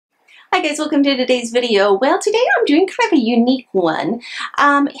Hi guys, welcome to today's video. Well, today I'm doing kind of a unique one.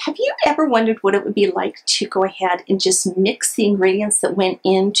 Have you ever wondered what it would be like to go ahead and just mix the ingredients that went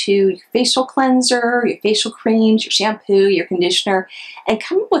into your facial cleanser, your facial creams, your shampoo, your conditioner, and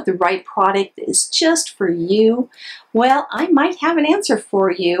come up with the right product that is just for you? Well, I might have an answer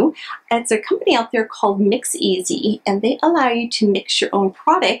for you. It's a company out there called Mixeasy, and they allow you to mix your own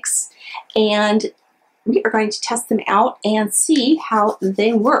products, and we are going to test them out and see how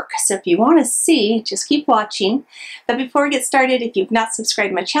they work. So if you want to see, just keep watching. But before we get started, if you've not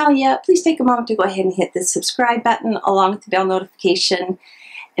subscribed to my channel yet, please take a moment to go ahead and hit the subscribe button along with the bell notification.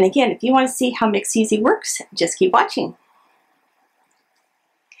 And again, if you want to see how Mixeasy works, just keep watching.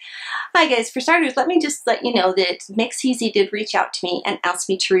 Hi guys, for starters, let me just let you know that Mixeasy did reach out to me and asked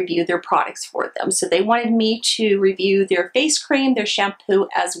me to review their products for them. So they wanted me to review their face cream, their shampoo,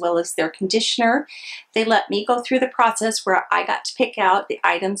 as well as their conditioner. They let me go through the process where I got to pick out the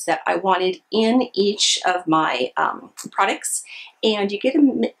items that I wanted in each of my products. And you get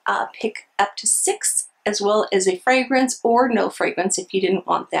to pick up to 6, as well as a fragrance or no fragrance if you didn't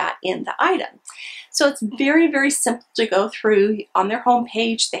want that in the item. So it's very, very simple to go through. On their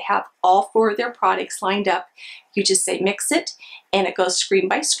homepage, they have all 4 of their products lined up. You just say mix it, and it goes screen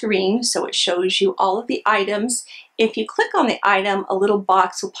by screen, so it shows you all of the items. If you click on the item, a little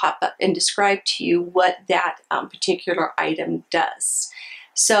box will pop up and describe to you what that particular item does.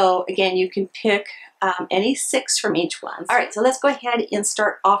 So again, you can pick any 6 from each one. All right, so let's go ahead and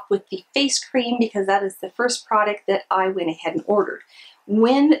start off with the face cream, because that is the first product that I went ahead and ordered.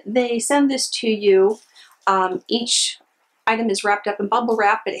 When they send this to you, each item is wrapped up in bubble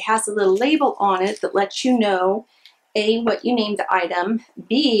wrap, but it has a little label on it that lets you know A, what you named the item,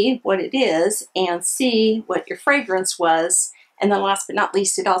 B, what it is, and C, what your fragrance was. And then last but not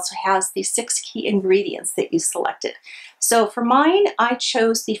least, it also has the 6 key ingredients that you selected. So for mine, I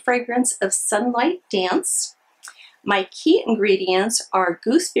chose the fragrance of Sunlight Dance. My key ingredients are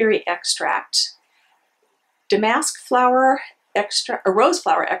gooseberry extract, damask flower extract, rose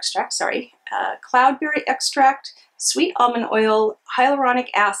flower extract, cloudberry extract, sweet almond oil, hyaluronic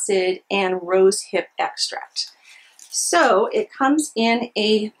acid, and rose hip extract. So it comes in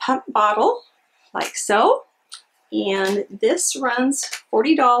a pump bottle like so. And this runs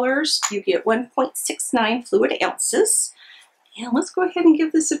 $40. You get 1.69 fluid ounces. And let's go ahead and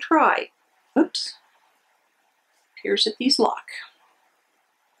give this a try. Oops. Appears that these lock.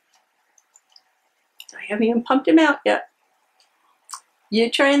 I haven't even pumped them out yet. You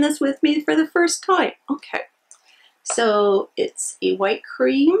trying this with me for the first time? Okay. So it's a white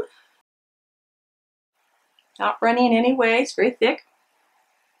cream. Not runny in any way. It's very thick.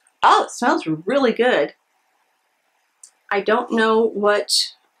 Oh, it smells really good. I don't know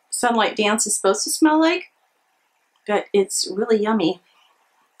what Sunlight Dance is supposed to smell like, but it's really yummy.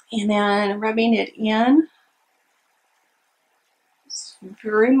 And then rubbing it in, it's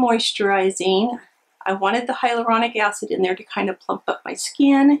very moisturizing. I wanted the hyaluronic acid in there to kind of plump up my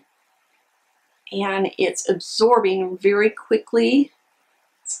skin, and it's absorbing very quickly.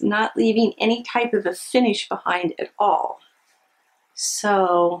 It's not leaving any type of a finish behind at all.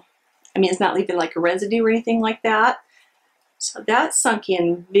 So, I mean, it's not leaving like a residue or anything like that. So that sunk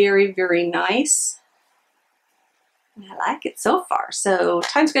in very, very nice. And I like it so far. So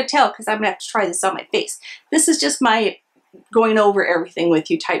time's gonna tell, because I'm gonna have to try this on my face. This is just my going over everything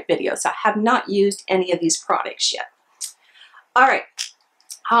with you type video. So I have not used any of these products yet. All right.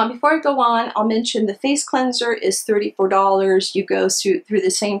 Before I go on, I'll mention the face cleanser is $34. You go through the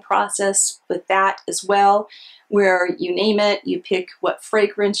same process with that as well, where you name it, you pick what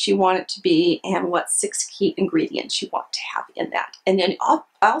fragrance you want it to be, and what 6 key ingredients you want to have in that. And then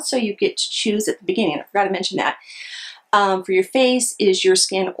also you get to choose at the beginning, I forgot to mention that, for your face, is your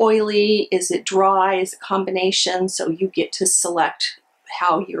skin oily, is it dry, is it a combination? So you get to select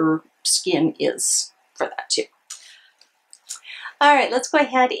how your skin is for that too. All right, let's go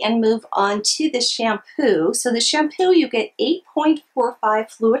ahead and move on to the shampoo. So the shampoo, you get 8.45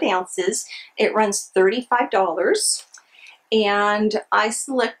 fluid ounces. It runs $35. And I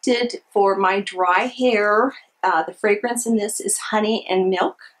selected for my dry hair, the fragrance in this is honey and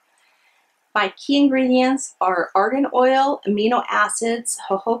milk. My key ingredients are argan oil, amino acids,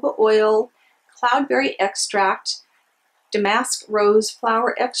 jojoba oil, cloudberry extract, damask rose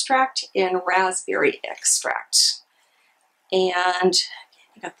flower extract, and raspberry extract. And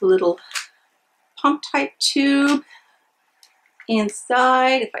you got the little pump type tube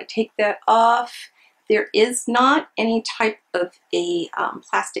inside. If I take that off, there is not any type of a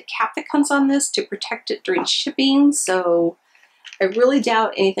plastic cap that comes on this to protect it during shipping. So I really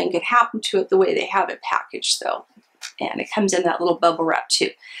doubt anything could happen to it the way they have it packaged though. And it comes in that little bubble wrap too.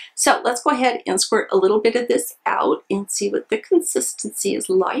 So let's go ahead and squirt a little bit of this out and see what the consistency is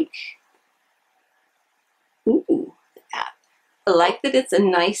like. Ooh, look at that. I like that it's a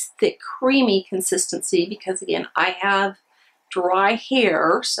nice, thick, creamy consistency because, again, I have dry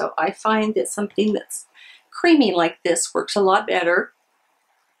hair, so I find that something that's creamy like this works a lot better.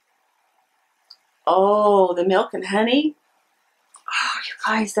 Oh, the milk and honey. Oh, you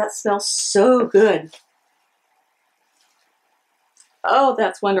guys, that smells so good. Oh,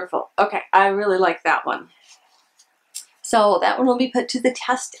 that's wonderful. Okay, I really like that one. So that one will be put to the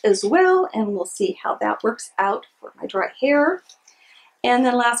test as well, and we'll see how that works out for my dry hair. And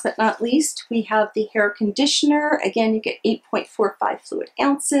then last but not least, we have the hair conditioner. Again, you get 8.45 fluid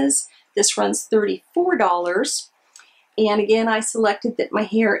ounces. This runs $34. And again, I selected that my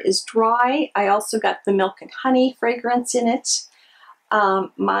hair is dry. I also got the milk and honey fragrance in it.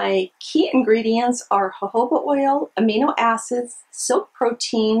 My key ingredients are jojoba oil, amino acids, silk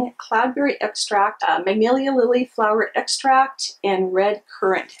protein, cloudberry extract, magnolia lily flower extract, and red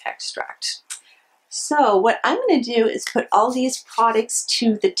currant extract. So what I'm going to do is put all these products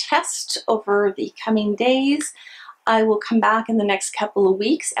to the test over the coming days. I will come back in the next couple of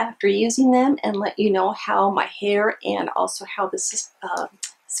weeks after using them and let you know how my hair and also how this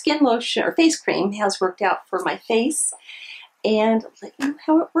skin lotion or face cream has worked out for my face, and let you know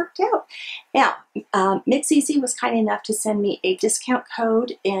how it worked out. Now, Mixeasy was kind enough to send me a discount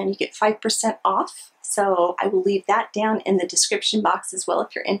code, and you get 5% off. So I will leave that down in the description box as well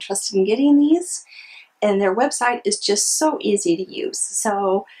if you're interested in getting these. And their website is just so easy to use.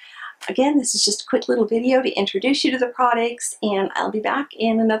 So again, this is just a quick little video to introduce you to the products, and I'll be back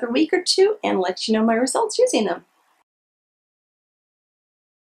in another week or two and let you know my results using them.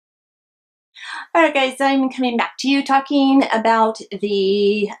 Alright guys, I'm coming back to you talking about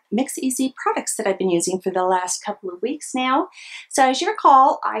the Mixeasy products that I've been using for the last couple of weeks now. So as you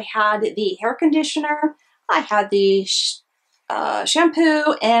recall, I had the hair conditioner, I had the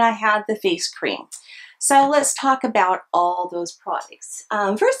shampoo, and I had the face cream. So let's talk about all those products.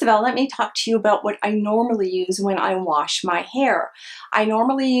 First of all, let me talk to you about what I normally use when I wash my hair. I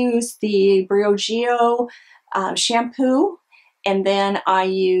normally use the Briogeo shampoo, and then I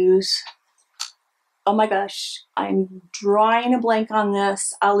use, oh my gosh, I'm drawing a blank on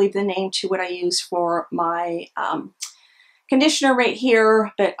this. I'll leave the name to what I use for my conditioner right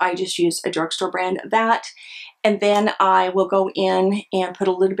here, but I just use a drugstore brand of that. And then I will go in and put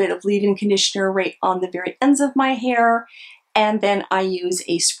a little bit of leave-in conditioner right on the very ends of my hair. And then I use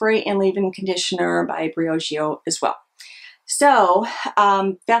a spray and leave-in conditioner by Briogeo as well. So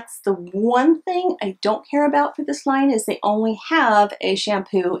that's the one thing I don't care about for this line, is they only have a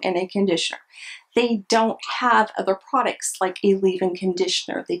shampoo and a conditioner. They don't have other products like a leave-in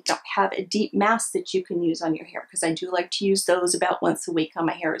conditioner. They don't have a deep mask that you can use on your hair, because I do like to use those about once a week on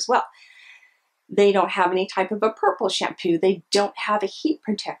my hair as well. They don't have any type of a purple shampoo. They don't have a heat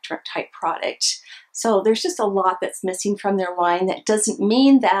protector type product. So there's just a lot that's missing from their line. That doesn't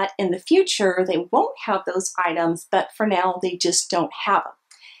mean that in the future they won't have those items, but for now they just don't have them.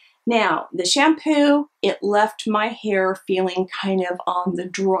 Now, the shampoo, it left my hair feeling kind of on the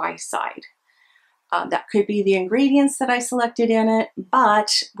dry side. That could be the ingredients that I selected in it,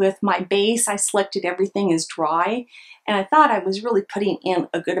 but with my base, I selected everything as dry, and I thought I was really putting in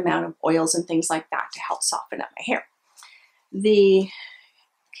a good amount of oils and things like that to help soften up my hair. The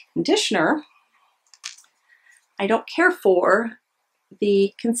conditioner, I don't care for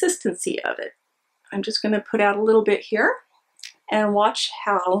the consistency of it. I'm just going to put out a little bit here and watch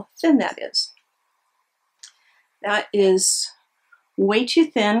how thin that is. That is way too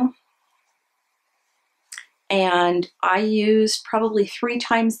thin. And I used probably 3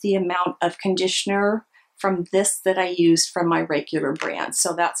 times the amount of conditioner from this that I used from my regular brand.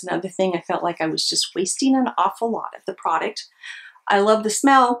 So that's another thing. I felt like I was just wasting an awful lot of the product. I love the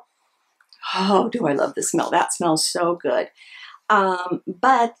smell. Oh, do I love the smell. That smells so good.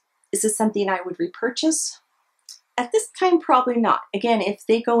 But is this something I would repurchase? At this time, probably not. Again, if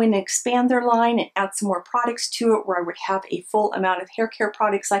they go in and expand their line and add some more products to it, where I would have a full amount of hair care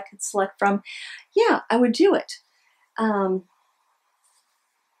products I could select from, yeah, I would do it.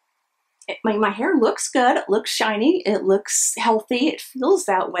 My hair looks good. It looks shiny. It looks healthy. It feels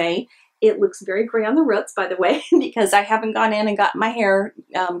that way. It looks very gray on the roots, by the way, because I haven't gone in and got my hair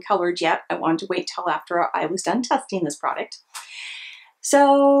colored yet. I wanted to wait till after I was done testing this product.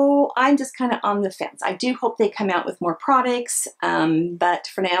 So I'm just kind of on the fence. I do hope they come out with more products, but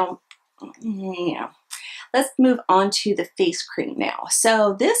for now, yeah. Let's move on to the face cream now.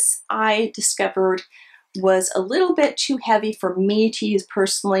 So this I discovered was a little bit too heavy for me to use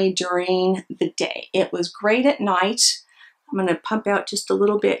personally during the day. It was great at night. I'm going to pump out just a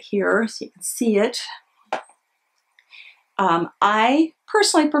little bit here so you can see it. I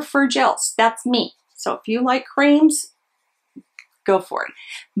personally prefer gels. That's me. So if you like creams, go for it.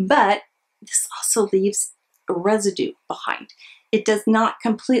 But this also leaves a residue behind. It does not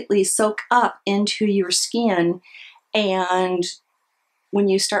completely soak up into your skin, and when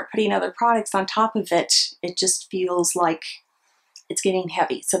you start putting other products on top of it, it just feels like it's getting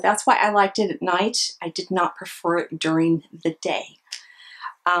heavy. So that's why I liked it at night. I did not prefer it during the day.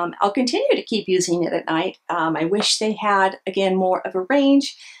 I'll continue to keep using it at night. I wish they had, again, more of a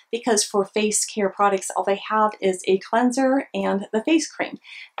range, because for face care products, all they have is a cleanser and the face cream.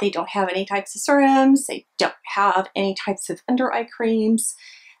 They don't have any types of serums. They don't have any types of under eye creams.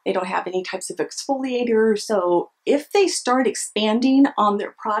 They don't have any types of exfoliators. So if they start expanding on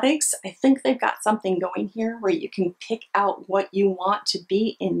their products, I think they've got something going here where you can pick out what you want to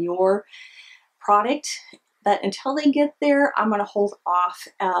be in your product. But until they get there, I'm going to hold off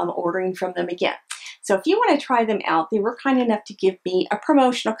ordering from them again. So if you want to try them out, they were kind enough to give me a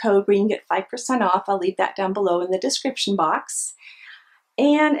promotional code where you can get 5% off. I'll leave that down below in the description box.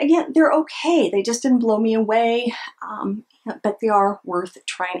 And again, they're okay. They just didn't blow me away, but they are worth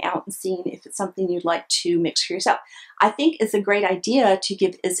trying out and seeing if it's something you'd like to mix for yourself. I think it's a great idea to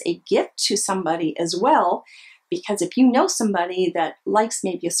give as a gift to somebody as well, because if you know somebody that likes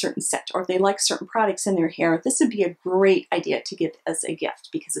maybe a certain set or they like certain products in their hair, this would be a great idea to give as a gift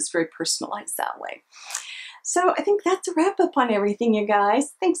because it's very personalized that way. So I think that's a wrap up on everything, you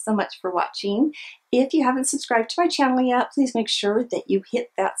guys. Thanks so much for watching. If you haven't subscribed to my channel yet, please make sure that you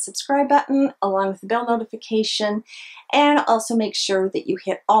hit that subscribe button along with the bell notification, and also make sure that you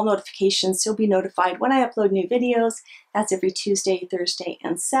hit all notifications so you'll be notified when I upload new videos. That's every Tuesday, Thursday,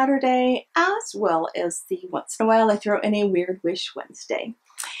 and Saturday, as well as the once in a while I throw in a Weird Wish Wednesday.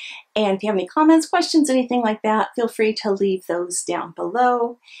 And if you have any comments, questions, anything like that, feel free to leave those down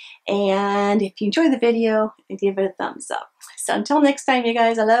below. And if you enjoy the video, give it a thumbs up. So until next time, you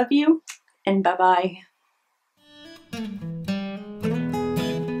guys, I love you, and bye-bye.